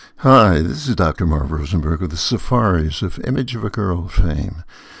Hi, this is Dr. Marv Rosenberg of the Safaris of Image of a Girl fame,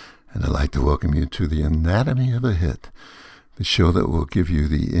 and I'd like to welcome you to the Anatomy of a Hit, the show that will give you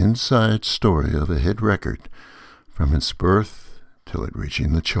the inside story of a hit record from its birth till it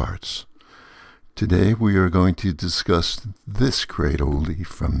reaching the charts. Today we are going to discuss this great oldie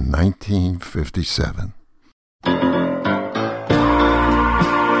from 1957.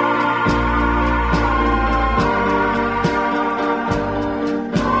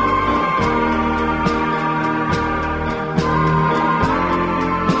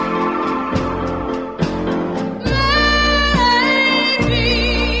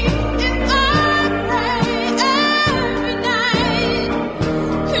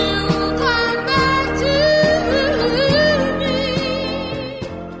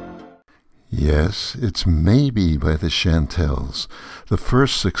 Yes, it's Maybe by the Chantels, the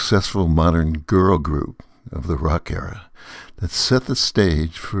first successful modern girl group of the rock era that set the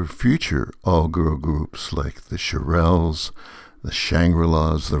stage for future all-girl groups like the Shirelles, the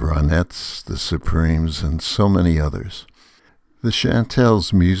Shangri-Las, the Ronettes, the Supremes, and so many others. The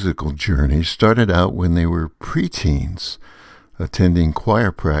Chantels' musical journey started out when they were preteens, attending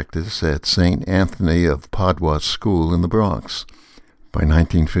choir practice at St. Anthony of Padua School in the Bronx. By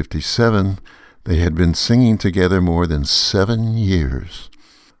 1957, they had been singing together more than 7 years.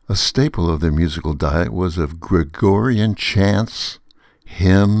 A staple of their musical diet was of Gregorian chants,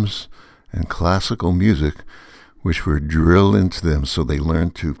 hymns, and classical music, which were drilled into them so they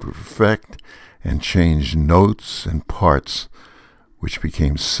learned to perfect and change notes and parts, which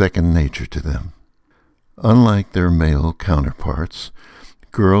became second nature to them. Unlike their male counterparts,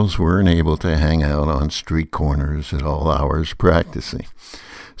 girls weren't able to hang out on street corners at all hours practicing.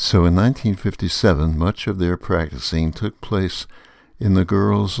 So in 1957, much of their practicing took place in the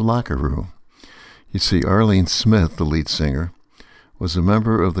girls' locker room. You see, Arlene Smith, the lead singer, was a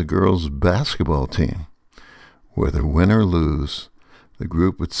member of the girls' basketball team. Whether win or lose, the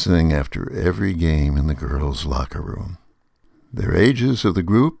group would sing after every game in the girls' locker room. Their ages of the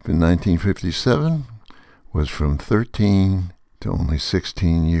group in 1957 was from 13 to only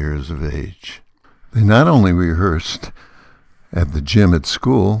 16 years of age. They not only rehearsed at the gym at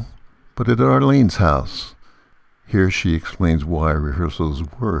school, but at Arlene's house. Here she explains why rehearsals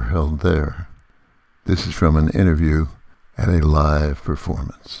were held there. This is from an interview at a live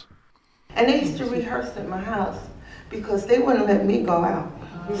performance. And they used to rehearse at my house because they wouldn't let me go out.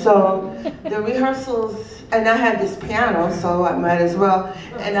 So the rehearsals, and I had this piano, so I might as well.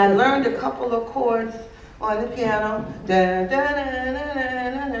 And I learned a couple of chords on the piano. Da, da, da, da,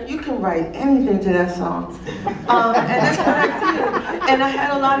 da, da. You can write anything to that song. And that's what I did. And I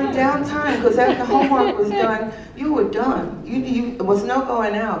had a lot of downtime because after homework was done, you were done. There was no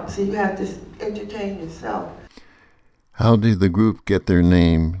going out, so you had to entertain yourself. How did the group get their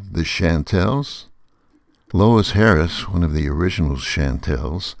name, the Chantels? Lois Harris, one of the original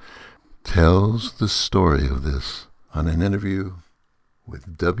Chantels, tells the story of this on an interview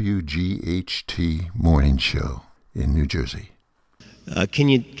with WGHT Morning Show in New Jersey. Can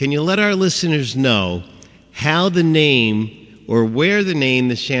you let our listeners know how the name or where the name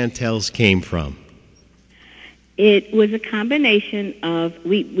the Chantels came from? It was a combination of,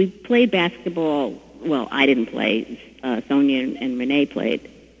 we played basketball. Well, I didn't play. Sonia and Renee played,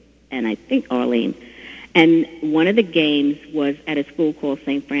 and I think Arlene. And one of the games was at a school called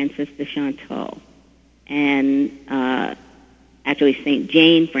St. Francis de Chantal. And actually St.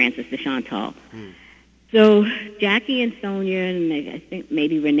 Jane Francis de Chantal. So Jackie and Sonia and I think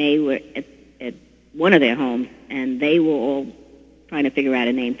maybe Renee were at one of their homes, and they were all trying to figure out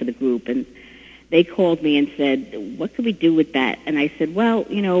a name for the group. And they called me and said, what could we do with that? And I said, well,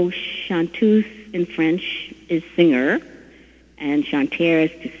 chanteuse in French is singer, and chanter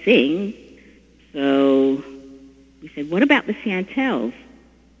is to sing. So we said, what about the Chantels?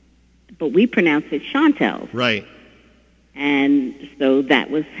 But we pronounce it Chantels. Right. And so that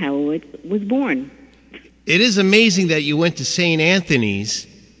was how it was born. It is amazing that you went to St. Anthony's,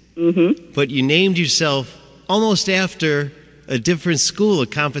 but you named yourself almost after a different school, a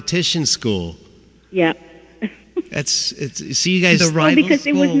competition school. Yeah. See, you guys. Because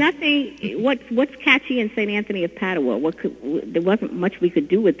there was nothing. What's catchy in St. Anthony of Padua? There wasn't much we could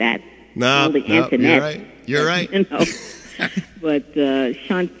do with that. No, you're right. But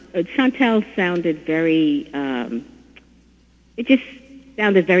Chantel sounded very. It just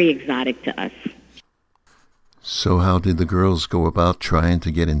sounded very exotic to us. So how did the girls go about trying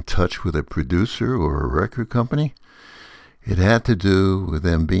to get in touch with a producer or a record company? It had to do with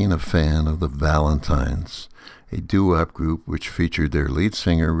them being a fan of the Valentines, a doo-wop group which featured their lead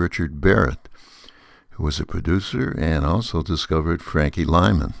singer Richard Barrett, who was a producer and also discovered Frankie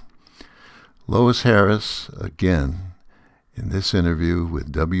Lyman. Lois Harris, again, in this interview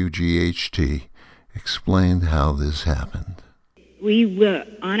with WGHT, explained how this happened. We were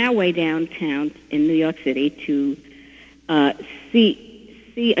on our way downtown in New York City to see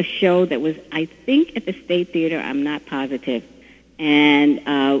a show that was, I think, at the State Theater. I'm not positive.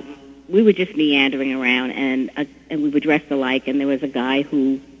 And we were just meandering around, and we were dressed alike. And there was a guy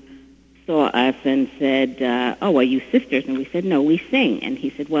who saw us and said, "Oh, are you sisters?" And we said, "No, we sing." And he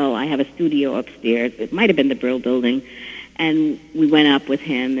said, "Well, I have a studio upstairs. It might have been the Brill Building." And we went up with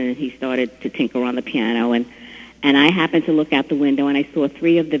him, and he started to tinker on the piano. And I happened to look out the window, and I saw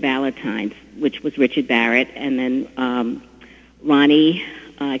three of the Valentines, which was Richard Barrett, and then Ronnie,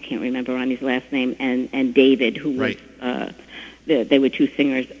 I can't remember Ronnie's last name, and David, who was, they were two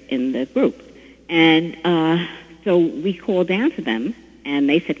singers in the group. And so we called down to them, and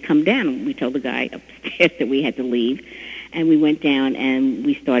they said, "Come down." We told the guy upstairs that we had to leave. And we went down, and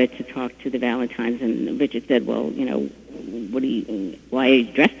we started to talk to the Valentines, and Richard said, "Well, you know, why are you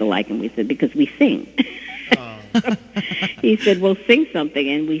dressed alike?" And we said, "Because we sing." He said, "Well, sing something,"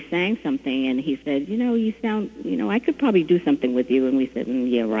 and we sang something, and he said, "You sound, I could probably do something with you." And we said,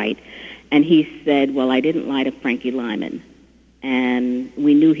 "Yeah, right." And he said, "Well, I didn't lie to Frankie Lyman." And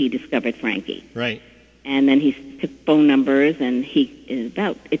we knew he discovered Frankie. Right. And then he took phone numbers, and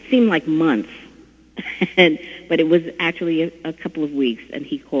it seemed like months, but it was actually a couple of weeks, and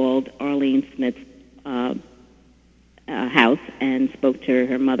he called Arlene Smith's house and spoke to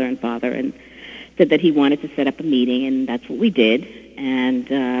her mother and father and said that he wanted to set up a meeting, and that's what we did.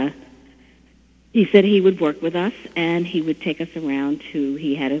 And he said he would work with us, and he would take us around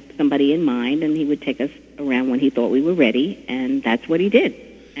he had somebody in mind, and he would take us around when he thought we were ready, and that's what he did.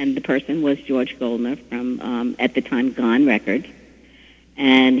 And the person was George Goldner from, at the time, Gone Records,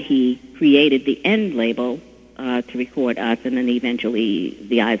 and he created the End label to record us, and then eventually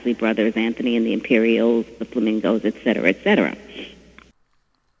the Isley Brothers, Anthony and the Imperials, the Flamingos, etc., etc.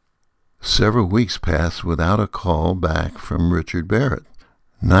 Several weeks passed without a call back from Richard Barrett.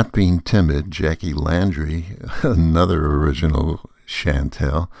 Not being timid, Jackie Landry, another original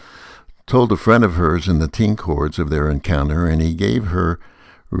Chantel, told a friend of hers in the teen chords of their encounter, and he gave her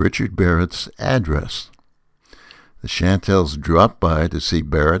Richard Barrett's address. The Chantels dropped by to see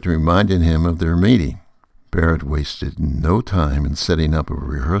Barrett, reminding him of their meeting. Barrett wasted no time in setting up a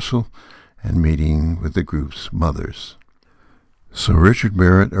rehearsal and meeting with the group's mothers. So Richard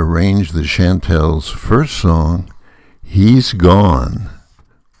Barrett arranged the Chantels' first song, "He's Gone,"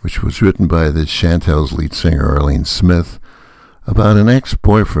 which was written by the Chantels' lead singer Arlene Smith about an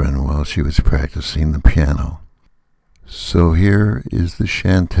ex-boyfriend while she was practicing the piano. So here is the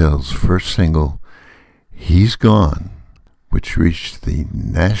Chantels' first single, "He's Gone," which reached the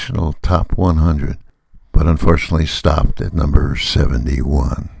national top 100, but unfortunately stopped at number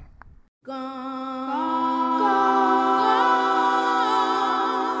 71.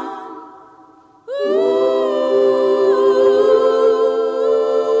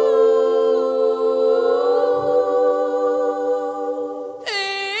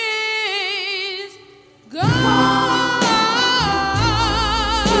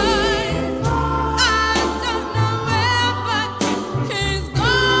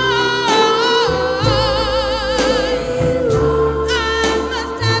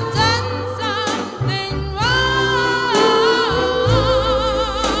 Must have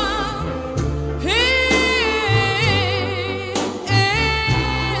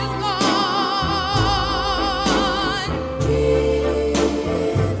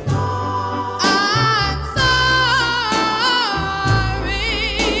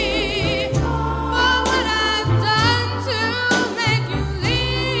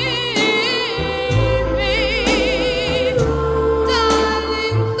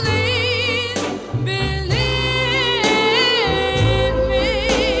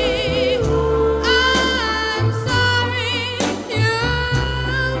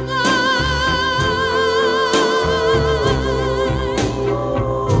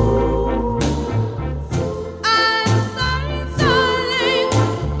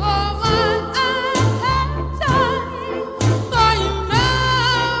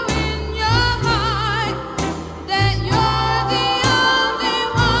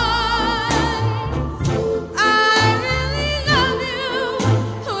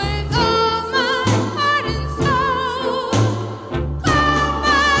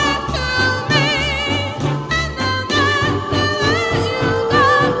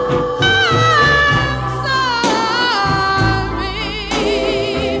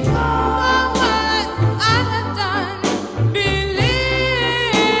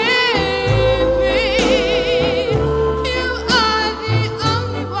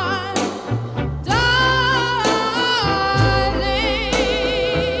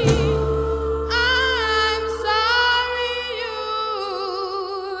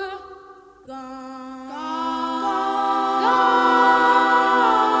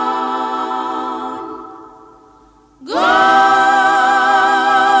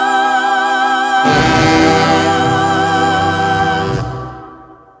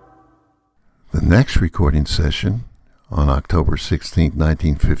recording session on October 16,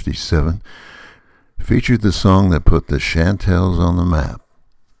 1957, featured the song that put the Chantels on the map.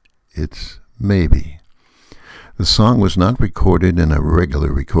 It's Maybe. The song was not recorded in a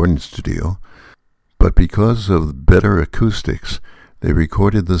regular recording studio, but because of better acoustics, they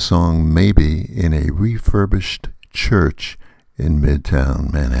recorded the song Maybe in a refurbished church in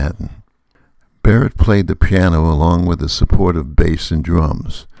Midtown Manhattan. Barrett played the piano along with the support of bass and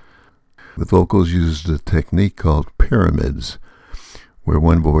drums. The vocals used a technique called pyramids, where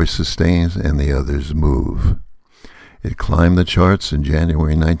one voice sustains and the others move. It climbed the charts in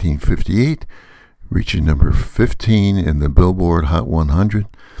January 1958, reaching number 15 in the Billboard Hot 100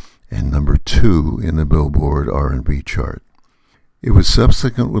 and number 2 in the Billboard R&B chart. It was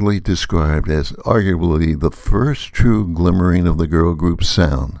subsequently described as arguably the first true glimmering of the girl group's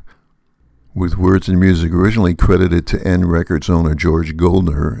sound, with words and music originally credited to N Records owner George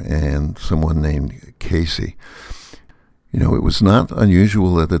Goldner and someone named Casey. It was not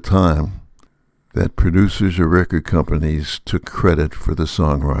unusual at the time that producers or record companies took credit for the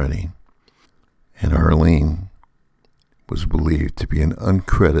songwriting, and Arlene was believed to be an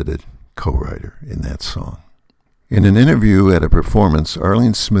uncredited co-writer in that song. In an interview at a performance,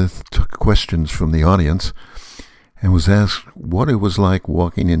 Arlene Smith took questions from the audience and was asked what it was like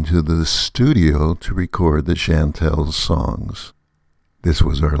walking into the studio to record the Chantels songs. This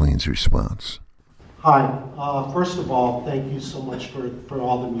was Arlene's response. Hi. First of all, thank you so much for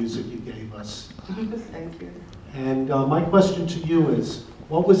all the music you gave us. Thank you. And my question to you is,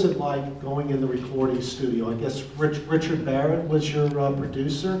 what was it like going in the recording studio? I guess Richard Barrett was your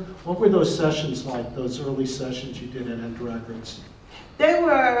producer. What were those sessions like, those early sessions you did at End Records? They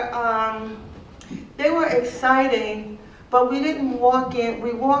were exciting, but we didn't walk in.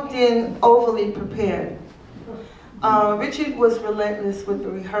 We walked in overly prepared. Richard was relentless with the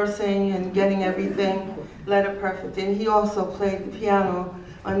rehearsing and getting everything letter perfect, and he also played the piano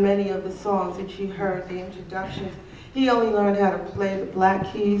on many of the songs that you heard, the introductions. He only learned how to play the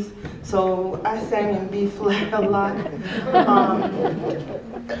black keys, so I sang in B flat a lot.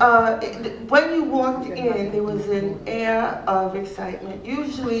 When you walked in, there was an air of excitement.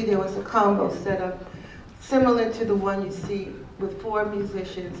 Usually there was a combo set up similar to the one you see with 4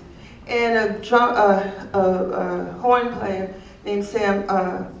 musicians and a horn player named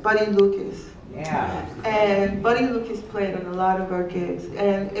Buddy Lucas. Yeah. And Buddy Lucas played on a lot of our gigs,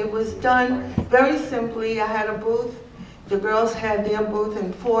 and it was done very simply. I had a booth, the girls had their booth,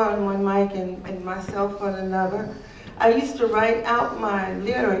 and 4 on one mic and myself on another. I used to write out my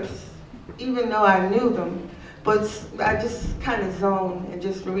lyrics, even though I knew them, but I just kind of zone and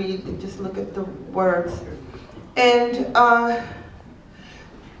just read and just look at the words. And I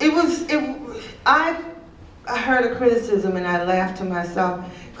heard a criticism and I laughed to myself,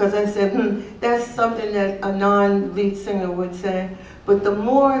 because I said, that's something that a non-lead singer would say. But the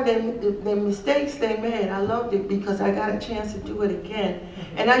more the mistakes they made, I loved it because I got a chance to do it again.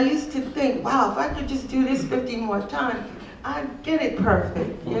 And I used to think, wow, if I could just do this 50 more times, I'd get it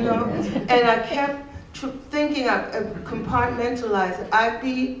perfect, And I kept thinking, I compartmentalized. I'd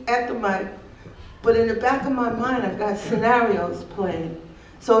be at the mic, but in the back of my mind, I've got scenarios playing.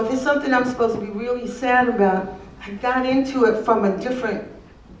 So if it's something I'm supposed to be really sad about, I got into it from a different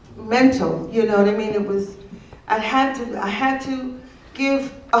mental, you know what I mean? It was, I had to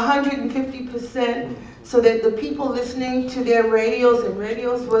give 150% so that the people listening to their radios, and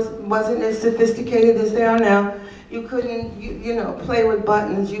radios wasn't as sophisticated as they are now. You couldn't, play with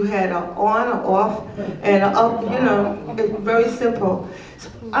buttons. You had an on or off and an up, it's very simple. So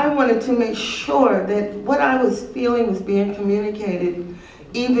I wanted to make sure that what I was feeling was being communicated,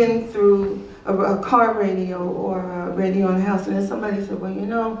 even through a car radio or a radio in the house. And then somebody said,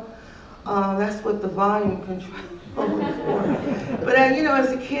 well, that's what the volume control is for. But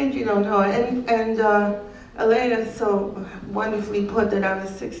as a kid, you don't know. And Elena so wonderfully put that I was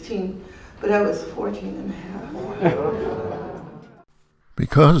 16, but I was 14 and a half.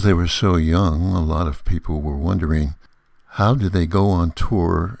 Because they were so young, a lot of people were wondering, how did they go on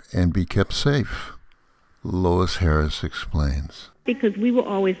tour and be kept safe? Lois Harris explains. Because we were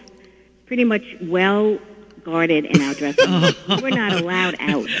always pretty much well guarded in our dressing room. We were not allowed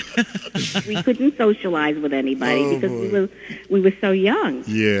out. We couldn't socialize with anybody because we were so young.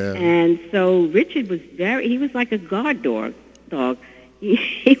 Yeah. And so Richard was he was like a guard dog.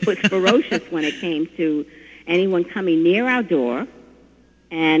 He was ferocious when it came to anyone coming near our door.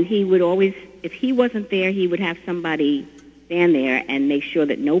 And he would always, if he wasn't there, he would have somebody stand there and make sure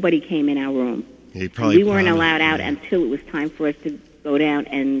that nobody came in our room. We weren't allowed out until it was time for us to go down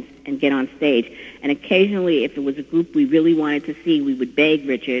and get on stage. And occasionally, if it was a group we really wanted to see, we would beg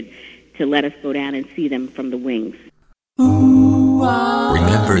Richard to let us go down and see them from the wings.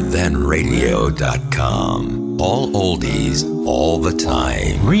 RememberThenRadio.com. All oldies, all the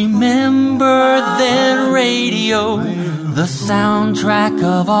time. Remember Then Radio, the soundtrack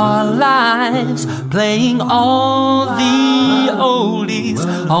of our lives, playing all the oldies,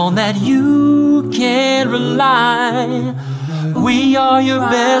 on that you can rely. We are your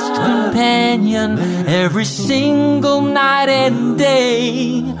best companion every single night and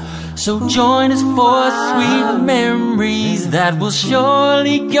day. So join us for sweet memories that will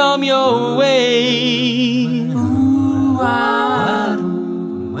surely come your way.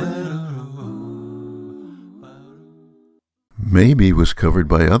 Maybe was covered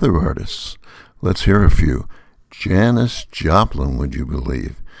by other artists. Let's hear a few. Janis Joplin, would you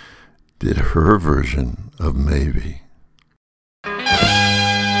believe, did her version of Maybe.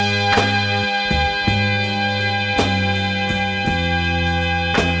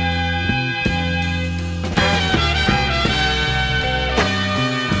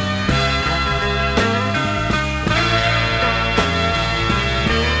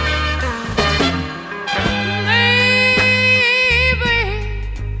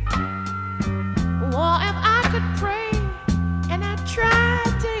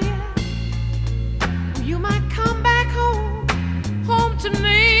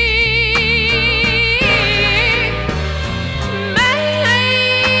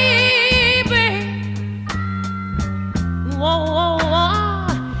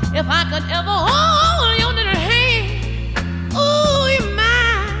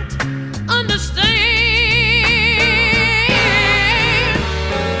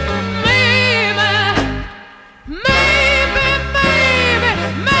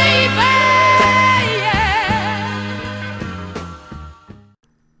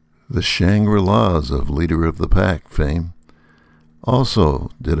 The Shangri-Las of Leader of the Pack fame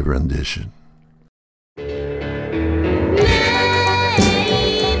also did a rendition.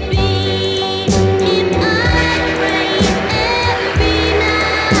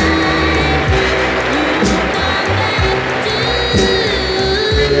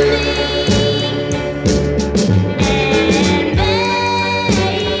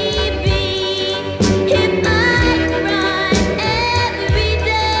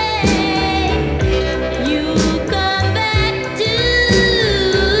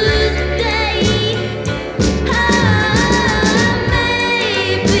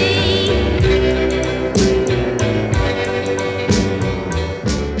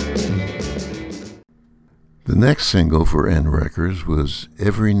 The next single for N Records was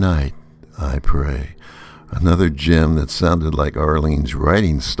Every Night I Pray, another gem that sounded like Arlene's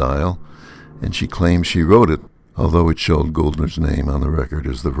writing style, and she claims she wrote it, although it showed Goldner's name on the record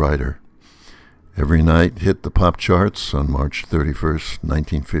as the writer. Every Night hit the pop charts on March 31st,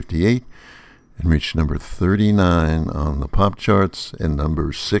 1958, and reached number 39 on the pop charts and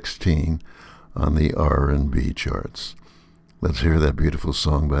number 16 on the R&B charts. Let's hear that beautiful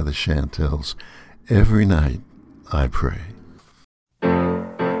song by the Chantels, Every Night I Pray.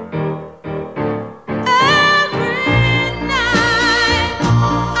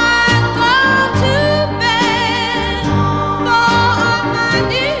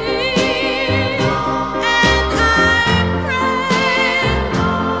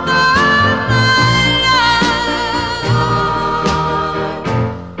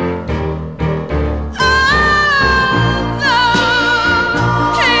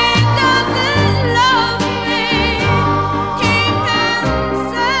 He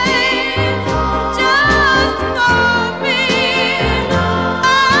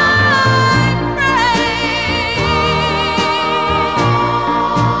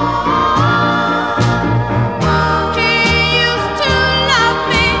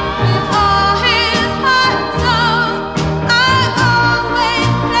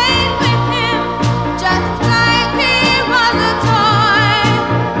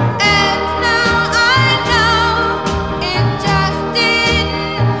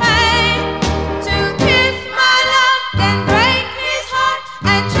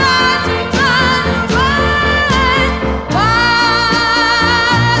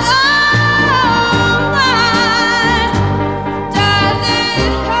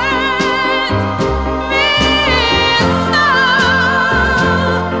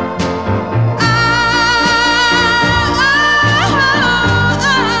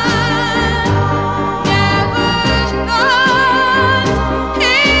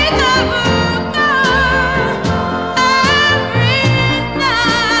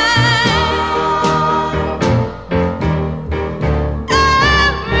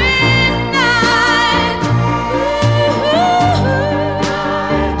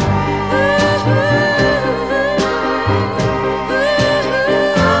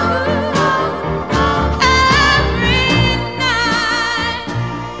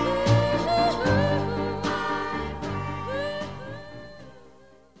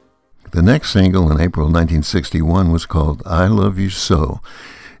The next single in April 1961 was called I Love You So.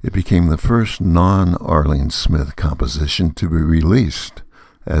 It became the first non-Arlene Smith composition to be released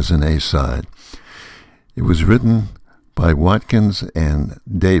as an A-side. It was written by Watkins and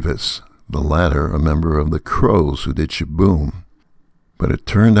Davis, the latter a member of the Crows who did Shaboom, but it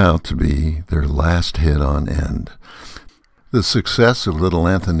turned out to be their last hit on End. The success of Little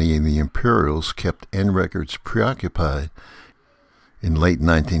Anthony and the Imperials kept End Records preoccupied in late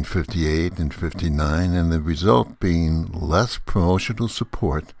 1958 and 59, and the result being less promotional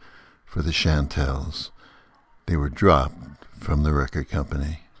support for the Chantels. They were dropped from the record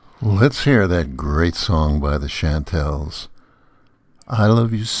company. Let's hear that great song by the Chantels, I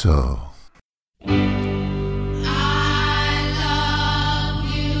Love You So.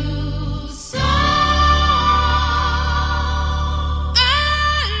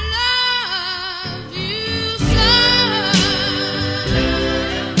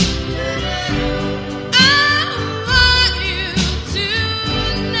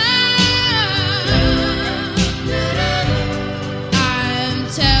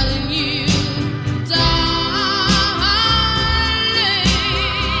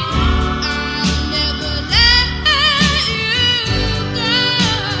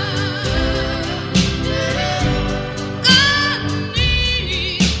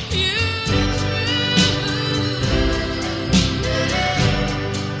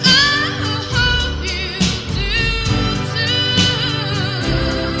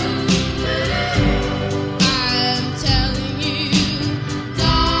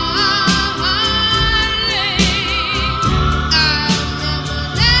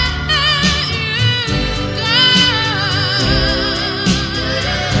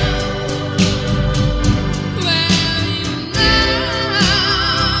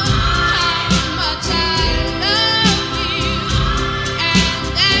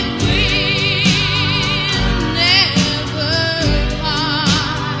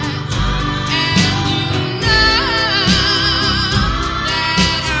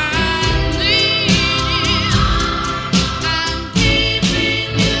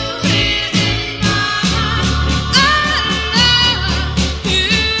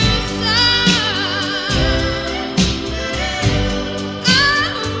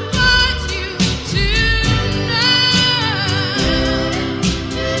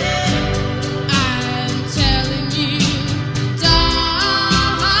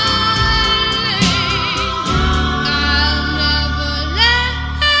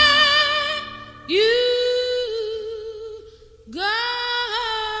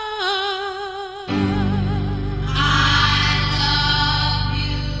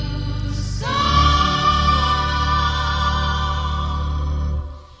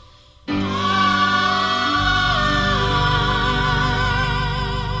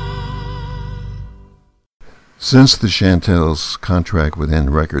 Since the Chantels' contract with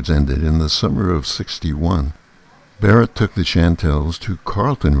End Records ended in the summer of '61, Barrett took the Chantels to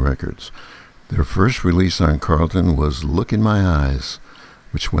Carlton Records. Their first release on Carlton was Look in My Eyes,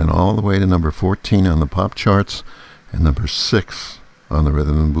 which went all the way to number 14 on the pop charts and number 6 on the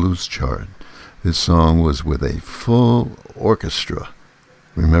rhythm and blues chart. This song was with a full orchestra.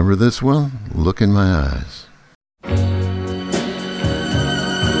 Remember this one? Look in My Eyes.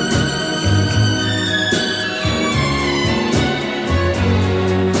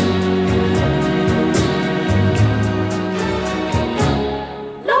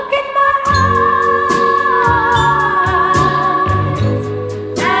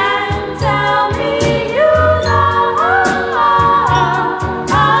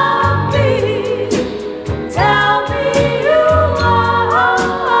 Tell me you are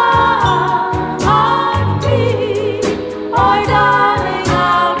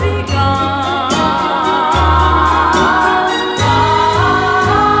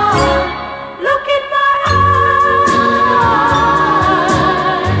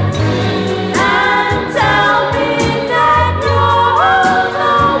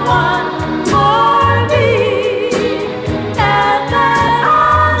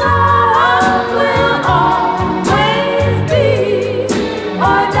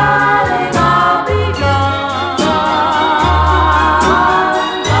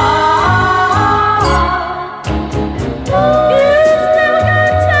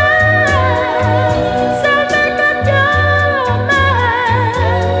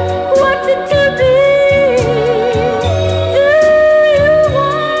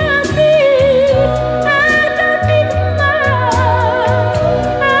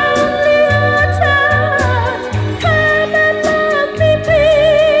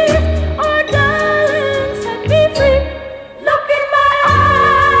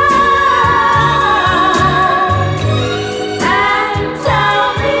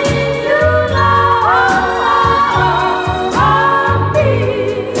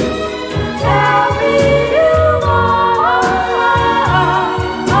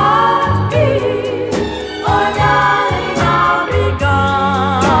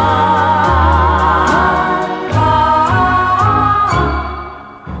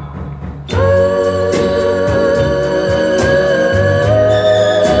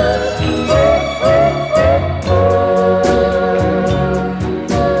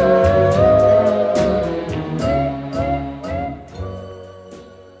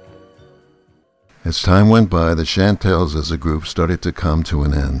As time went by, the Chantels as a group started to come to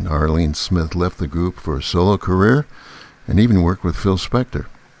an end. Arlene Smith left the group for a solo career and even worked with Phil Spector.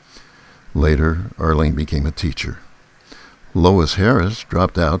 Later, Arlene became a teacher. Lois Harris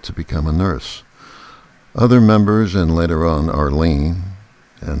dropped out to become a nurse. Other members, and later on Arlene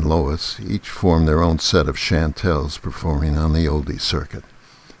and Lois, each formed their own set of Chantels performing on the oldie circuit.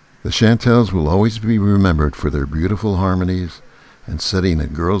 The Chantels will always be remembered for their beautiful harmonies and setting a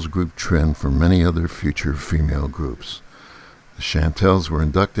girls group trend for many other future female groups. The Chantels were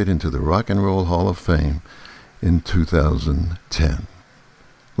inducted into the Rock and Roll Hall of Fame in 2010.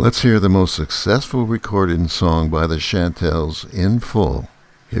 Let's hear the most successful recorded song by the Chantels in full.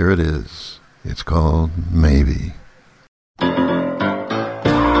 Here it is. It's called Maybe.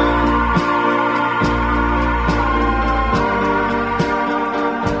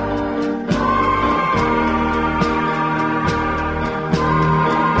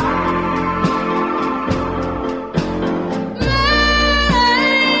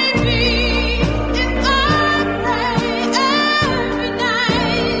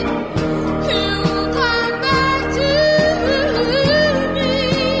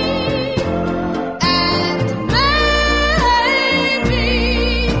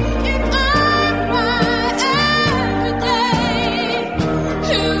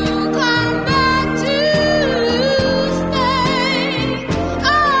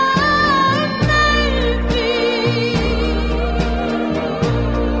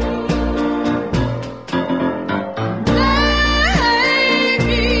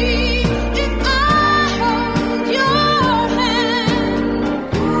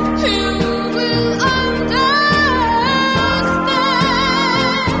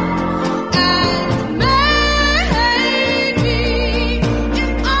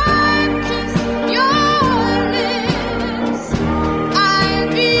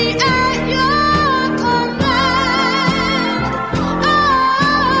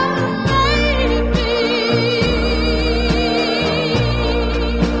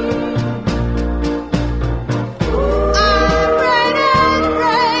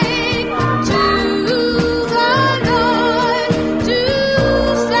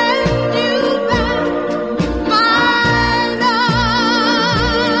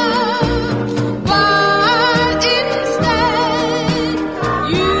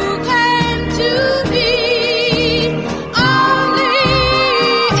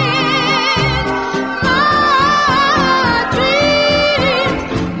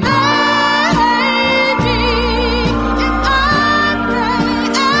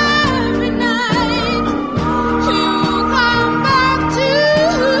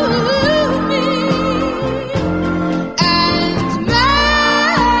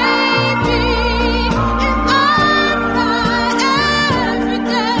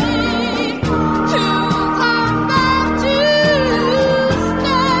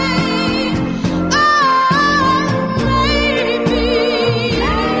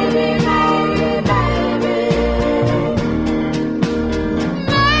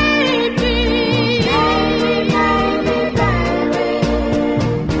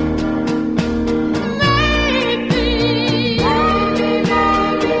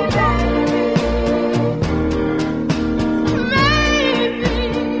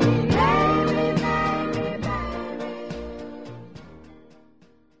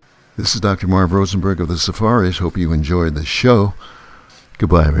 This is Dr. Marv Rosenberg of the Safaris. Hope you enjoyed the show.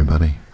 Goodbye, everybody.